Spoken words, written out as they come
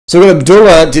So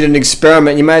Abdullah did an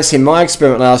experiment. You may have seen my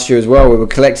experiment last year as well. We were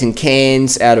collecting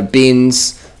cans out of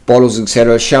bins, bottles,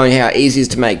 etc., showing how easy it is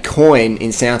to make coin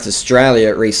in South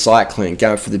Australia, recycling,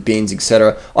 going through the bins,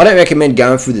 etc. I don't recommend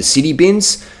going through the city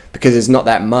bins because there's not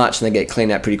that much and they get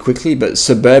cleaned out pretty quickly, but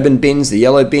suburban bins, the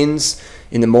yellow bins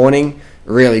in the morning,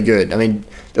 really good. I mean,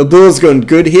 Abdullah's going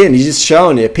good here, and he's just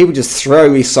showing you people just throw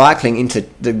recycling into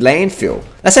the landfill.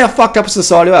 That's how fucked up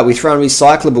society we are. We throw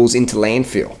recyclables into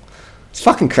landfill. It's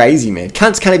fucking crazy, man.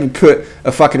 Cunts can't even put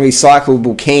a fucking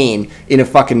recyclable can in a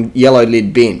fucking yellow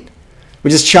lid bin.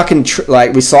 We're just chucking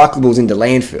like recyclables into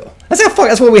landfill. That's how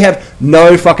that's why we have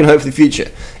no fucking hope for the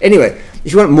future. Anyway,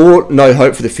 if you want more no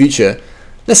hope for the future,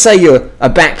 let's say you're a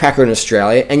backpacker in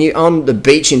Australia and you're on the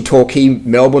beach in Torquay,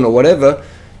 Melbourne, or whatever,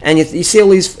 and you see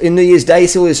all these in New Year's Day, you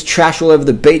see all this trash all over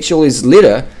the beach, all this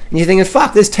litter, and you're thinking,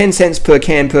 fuck, there's 10 cents per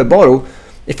can per bottle.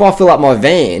 If I fill up my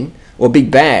van or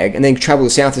big bag and then travel to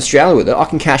South Australia with it, I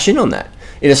can cash in on that.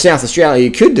 In South Australia,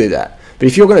 you could do that. But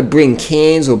if you're going to bring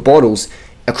cans or bottles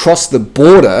across the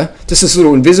border, just this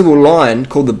little invisible line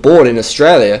called the border in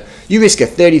Australia, you risk a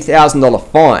 $30,000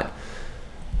 fine.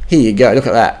 Here you go, look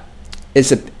at that.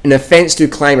 It's an offence to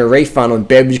claim a refund on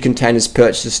beverage containers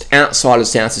purchased outside of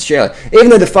South Australia. Even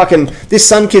though this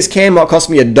Sunkist can might cost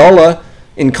me $1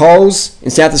 in Coles in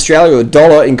South Australia or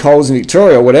 $1 in Coles in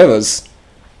Victoria or whatever's.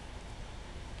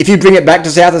 If you bring it back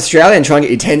to South Australia and try and get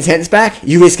your 10 cents back,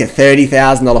 you risk a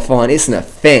 $30,000 fine. It's an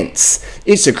offence.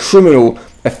 It's a criminal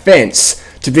offence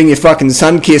to bring your fucking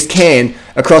Sunkist can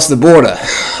across the border.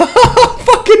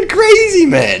 Fucking crazy,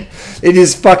 man. It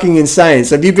is fucking insane.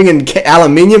 So if you bring in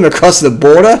aluminium across the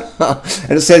border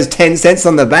and it says 10 cents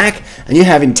on the back and you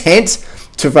have intent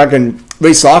to fucking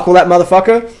recycle that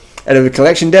motherfucker out of a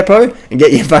collection depot and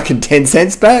get your fucking 10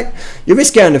 cents back, you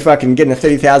risk going to fucking getting a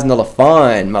 $30,000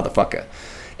 fine, motherfucker.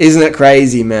 Isn't it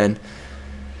crazy, man?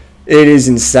 It is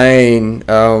insane.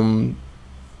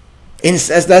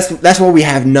 That's why we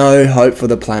have no hope for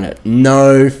the planet.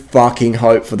 No fucking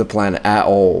hope for the planet at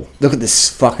all. Look at this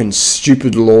fucking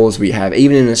stupid laws we have,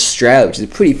 even in Australia, which is a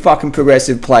pretty fucking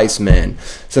progressive place, man.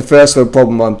 It's the first world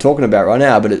problem I'm talking about right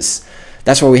now, but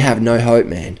that's why we have no hope,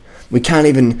 man. We can't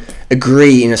even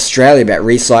agree in Australia about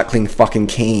recycling fucking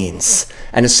cans.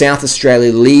 And South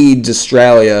Australia leads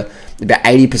Australia. About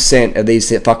 80% of these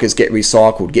fuckers get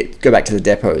recycled, go back to the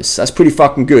depots. That's pretty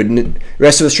fucking good. And the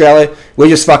rest of Australia, we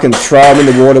just fucking throw them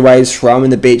in the waterways, throw them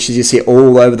in the beaches. You see it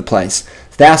all over the place.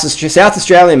 South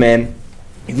Australia, man,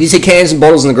 if you see cans and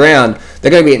bottles on the ground,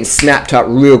 they're going to be getting snapped up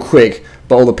real quick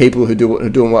by all the people who are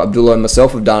doing what Abdullah and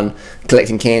myself have done,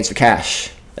 collecting cans for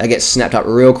cash. They get snapped up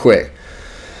real quick.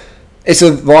 It's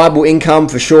a viable income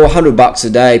for sure. $100 a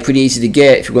day, pretty easy to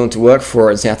get if you're willing to work for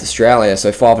it in South Australia.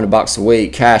 So $500 a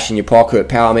week, cash in your pocket,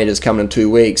 power meters coming in 2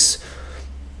 weeks,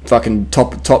 fucking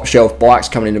top shelf bikes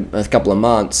coming in a couple of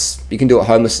months. You can do it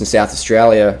homeless in South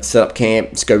Australia, set up camp,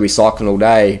 just go recycling all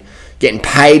day, getting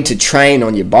paid to train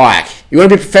on your bike. You want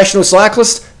to be a professional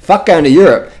cyclist? Fuck going to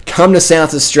Europe. Come to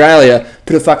South Australia,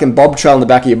 put a fucking bob trail on the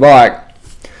back of your bike,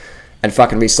 and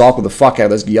fucking recycle the fuck out of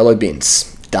those yellow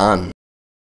bins. Done.